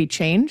needs to be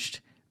changed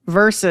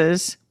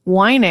versus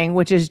whining,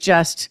 which is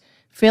just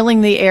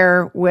filling the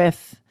air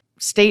with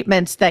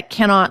statements that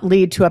cannot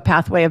lead to a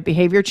pathway of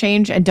behavior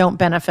change and don't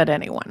benefit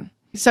anyone.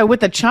 So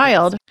with a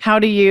child, how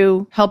do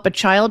you help a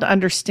child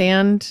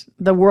understand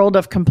the world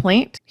of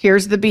complaint?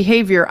 Here's the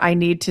behavior I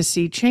need to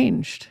see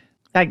changed.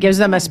 That gives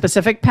them a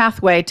specific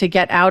pathway to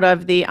get out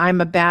of the I'm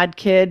a bad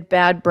kid,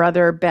 bad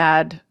brother,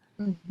 bad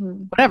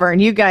whatever.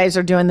 And you guys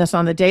are doing this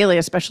on the daily,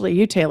 especially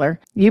you, Taylor.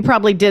 You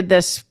probably did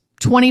this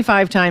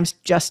 25 times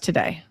just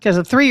today, because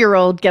a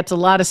 3-year-old gets a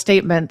lot of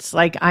statements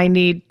like, I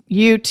need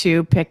you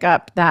to pick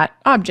up that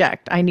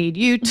object. I need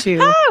you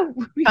to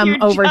come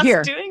over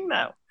here doing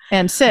that.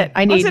 And sit.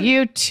 I need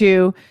you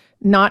to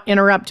not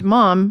interrupt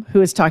mom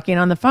who is talking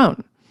on the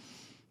phone.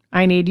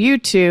 I need you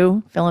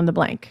to fill in the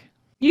blank.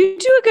 You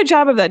do a good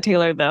job of that,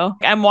 Taylor, though.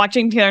 I'm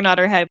watching Taylor nod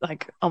her head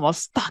like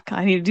almost, fuck,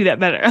 I need to do that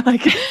better.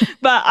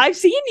 But I've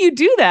seen you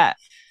do that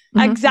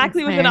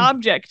exactly with an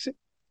object.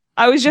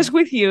 I was just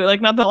with you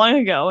not that long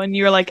ago, and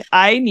you were like,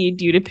 I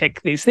need you to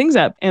pick these things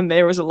up. And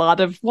there was a lot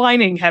of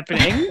whining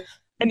happening.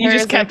 And you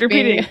just kept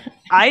repeating,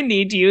 I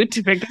need you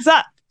to pick this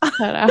up.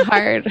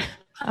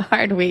 A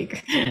hard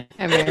week.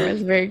 Amira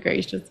was very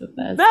gracious with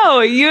us. No,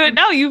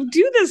 you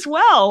do this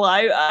well.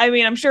 I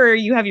mean, I'm sure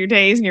you have your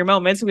days and your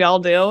moments. We all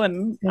do.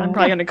 And I'm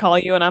probably going to call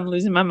you and I'm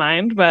losing my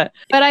mind. But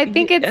I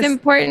think it's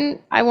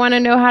important. I want to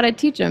know how to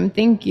teach him.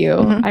 Thank you.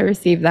 I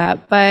received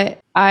that. But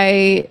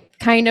I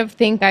kind of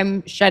think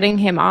I'm shutting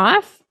him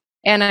off.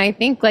 And I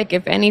think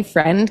if any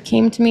friend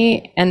came to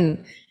me,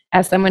 and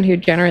as someone who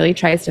generally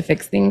tries to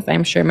fix things,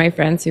 I'm sure my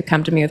friends who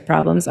come to me with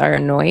problems are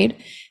annoyed.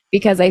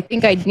 Because I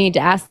think I'd need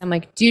to ask them,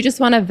 do you just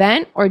want to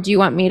vent, or do you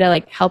want me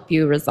to help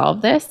you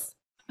resolve this?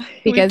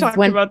 Because we've talked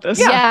about this.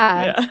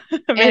 Yeah.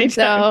 And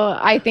so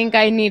I think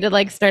I need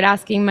to start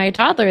asking my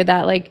toddler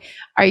that,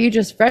 are you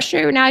just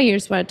frustrated now? You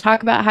just want to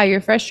talk about how you're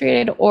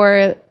frustrated,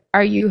 or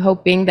are you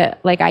hoping that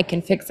I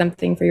can fix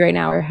something for you right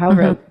now, or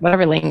however,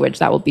 whatever language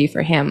that will be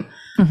for him?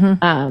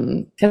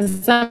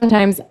 Because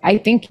sometimes I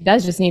think he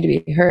does just need to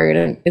be heard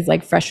and is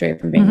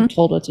frustrated from being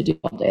told what to do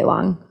all day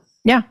long.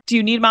 Yeah. Do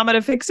you need mama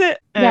to fix it?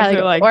 And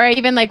yeah. Or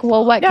even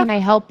well, what can I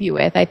help you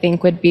with? I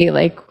think would be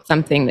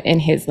something in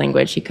his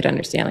language he could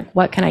understand.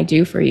 What can I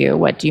do for you?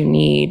 What do you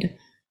need?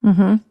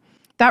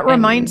 That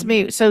reminds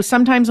me. So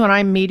sometimes when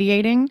I'm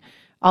mediating,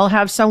 I'll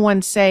have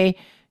someone say,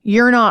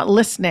 you're not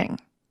listening.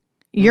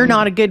 You're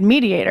not a good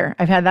mediator.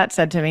 I've had that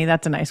said to me.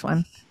 That's a nice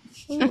one.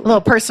 A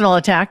little personal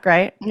attack,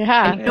 right?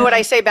 Yeah. And you know what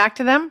I say back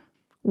to them?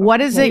 What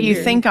is it you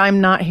think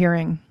I'm not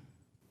hearing?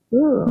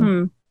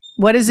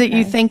 What is it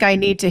you think I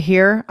need to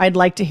hear? I'd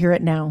like to hear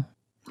it now.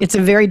 It's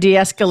a very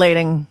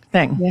de-escalating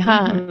thing.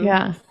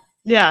 Yeah.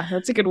 Yeah,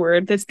 that's a good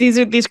word.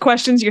 These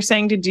questions you're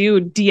saying to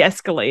do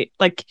de-escalate.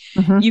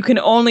 You can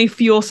only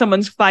fuel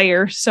someone's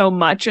fire so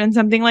much in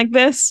something like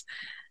this,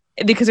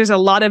 because there's a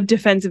lot of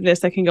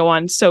defensiveness that can go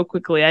on so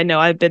quickly. I know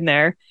I've been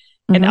there,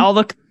 and all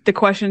the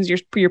questions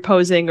you're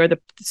posing or the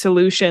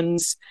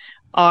solutions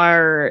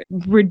are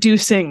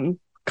reducing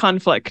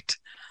conflict.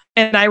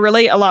 And I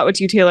relate a lot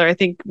with you, Taylor. I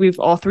think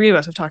all three of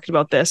us have talked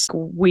about this.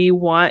 We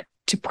want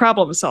to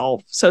problem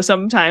solve. So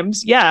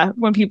sometimes,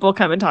 when people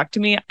come and talk to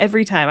me,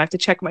 every time I have to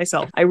check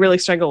myself. I really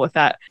struggle with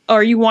that.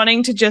 Are you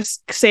wanting to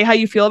just say how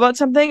you feel about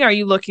something? Are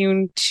you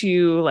looking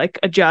to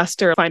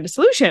adjust or find a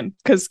solution?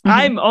 Because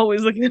I'm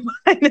always looking to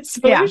find a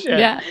solution.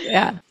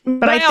 Yeah.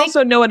 But I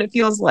also know what it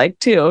feels like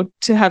too,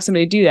 to have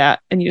somebody do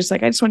that. And you're just I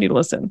just want you to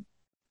listen.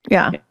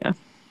 Yeah. What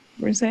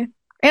do you say?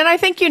 And I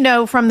think,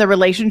 from the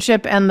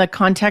relationship and the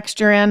context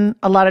you're in,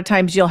 a lot of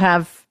times you'll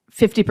have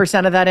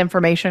 50% of that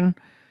information.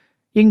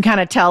 You can kind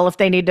of tell if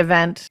they need to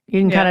vent.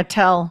 You can kind of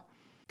tell.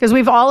 Because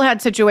we've all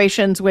had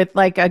situations with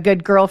a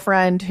good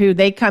girlfriend who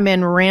they come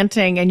in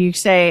ranting and you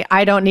say,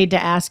 I don't need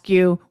to ask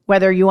you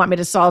whether you want me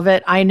to solve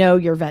it. I know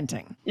you're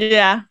venting.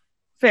 Yeah,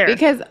 fair.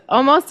 Because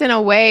almost in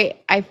a way,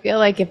 I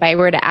feel if I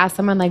were to ask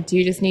someone, do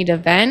you just need to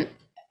vent?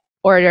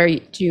 Or do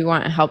you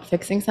want help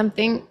fixing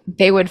something?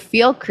 They would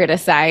feel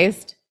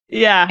criticized.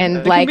 Yeah.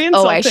 And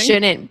I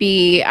shouldn't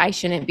be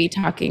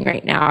talking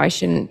right now. I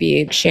shouldn't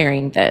be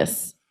sharing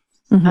this.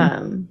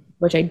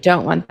 Which I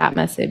don't want that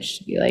message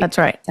to be that's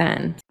right.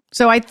 sent.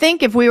 So I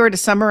think if we were to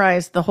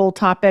summarize the whole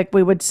topic,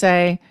 we would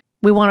say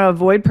we want to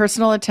avoid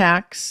personal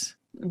attacks.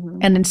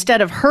 And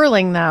instead of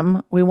hurling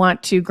them, we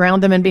want to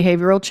ground them in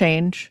behavioral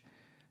change.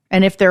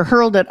 And if they're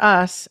hurled at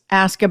us,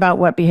 ask about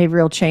what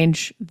behavioral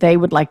change they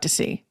would like to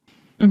see.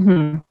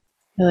 I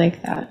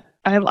like that.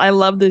 I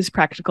love these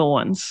practical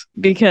ones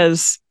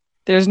because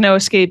there's no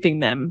escaping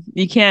them.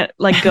 You can't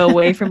go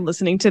away from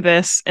listening to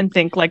this and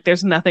think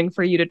there's nothing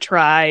for you to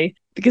try,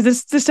 because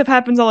this stuff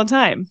happens all the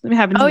time. It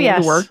happens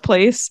in the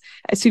workplace.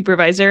 A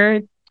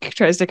supervisor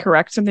tries to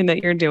correct something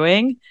that you're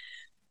doing,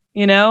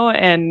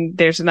 and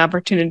there's an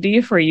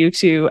opportunity for you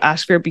to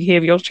ask for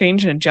behavioral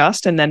change and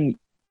adjust, and then,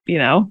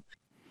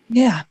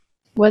 yeah.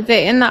 Was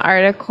it in the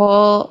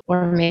article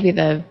or maybe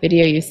the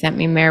video you sent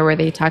me, Mare, where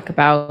they talk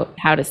about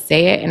how to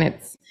say it, and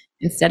it's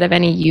instead of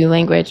any you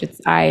language,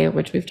 it's I,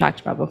 which we've talked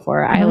about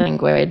before, I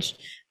language,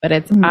 but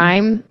it's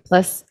I'm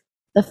plus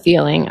the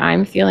feeling.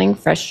 I'm feeling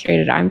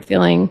frustrated. I'm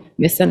feeling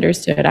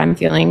misunderstood. I'm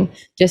feeling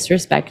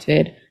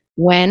disrespected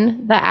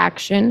when the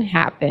action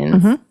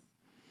happens,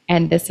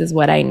 and this is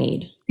what I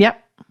need.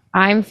 Yep.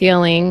 I'm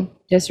feeling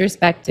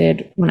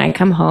disrespected when I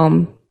come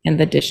home and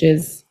the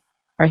dishes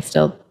are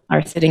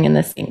sitting in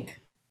the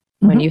sink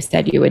when you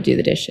said you would do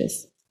the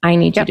dishes. I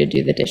need you to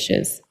do the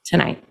dishes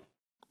tonight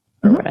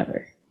or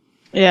whatever.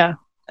 Yeah.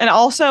 And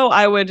also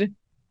I don't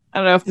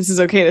know if this is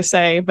okay to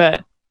say,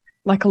 but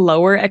like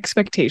lower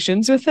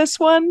expectations with this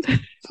one.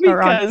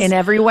 In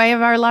every way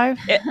of our life.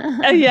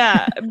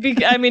 Yeah.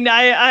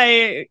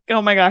 I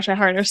oh my gosh, I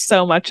harness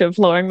so much of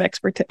lowering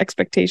the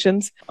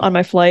expectations on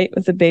my flight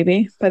with the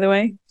baby, by the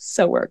way.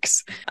 So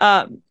works.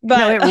 But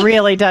no, it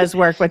really does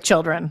work with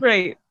children.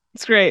 Right.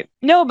 It's great.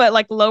 No, but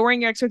like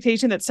lowering your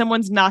expectation that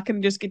someone's not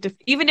going to just get to,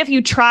 even if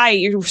you try,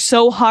 you're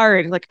so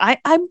hard. Like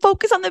I'm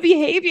focused on the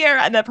behavior,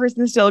 and that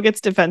person still gets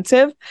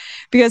defensive,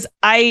 because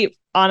I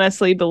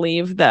honestly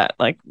believe that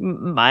like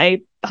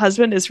my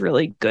husband is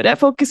really good at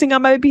focusing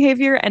on my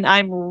behavior, and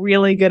I'm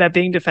really good at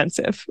being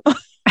defensive.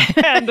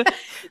 And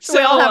so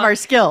we all have our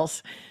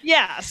skills.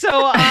 Yeah. So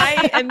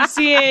I am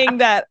seeing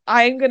that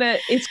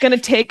it's going to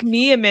take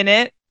me a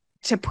minute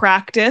to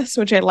practice,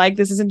 which I like.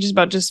 This isn't just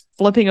about just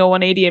flipping a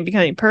 180 and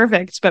becoming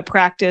perfect, but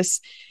practice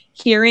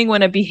hearing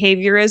when a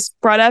behavior is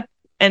brought up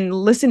and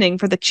listening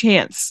for the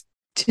chance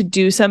to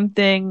do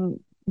something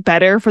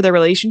better for the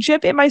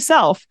relationship in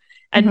myself,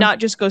 and not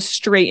just go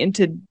straight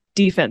into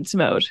defense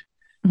mode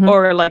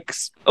or like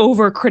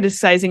over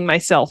criticizing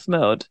myself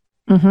mode,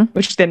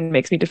 which then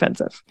makes me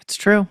defensive. It's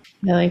true.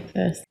 I like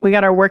this. We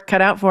got our work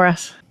cut out for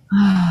us.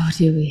 Oh,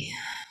 do we?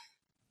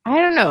 I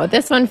don't know.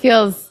 This one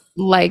feels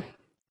like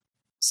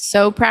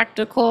so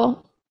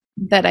practical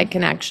that I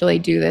can actually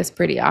do this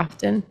pretty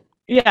often.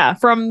 Yeah,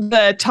 from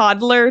the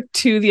toddler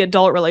to the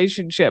adult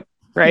relationship,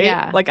 right?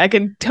 Yeah. Like I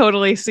can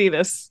totally see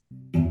this.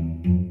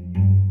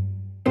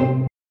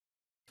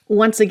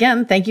 Once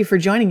again, thank you for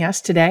joining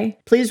us today.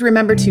 Please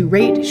remember to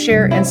rate,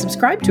 share, and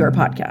subscribe to our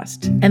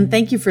podcast. And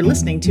thank you for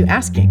listening to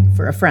Asking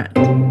for a Friend.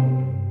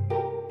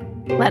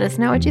 Let us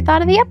know what you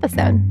thought of the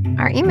episode.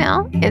 Our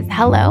email is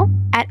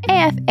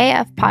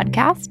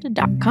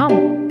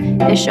hello@afafpodcast.com.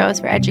 This show is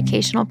for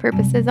educational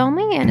purposes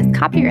only and is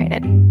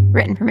copyrighted.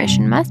 Written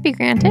permission must be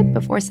granted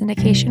before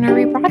syndication or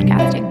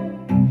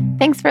rebroadcasting.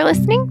 Thanks for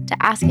listening to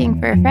Asking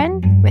for a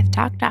Friend with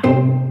Talk Doc.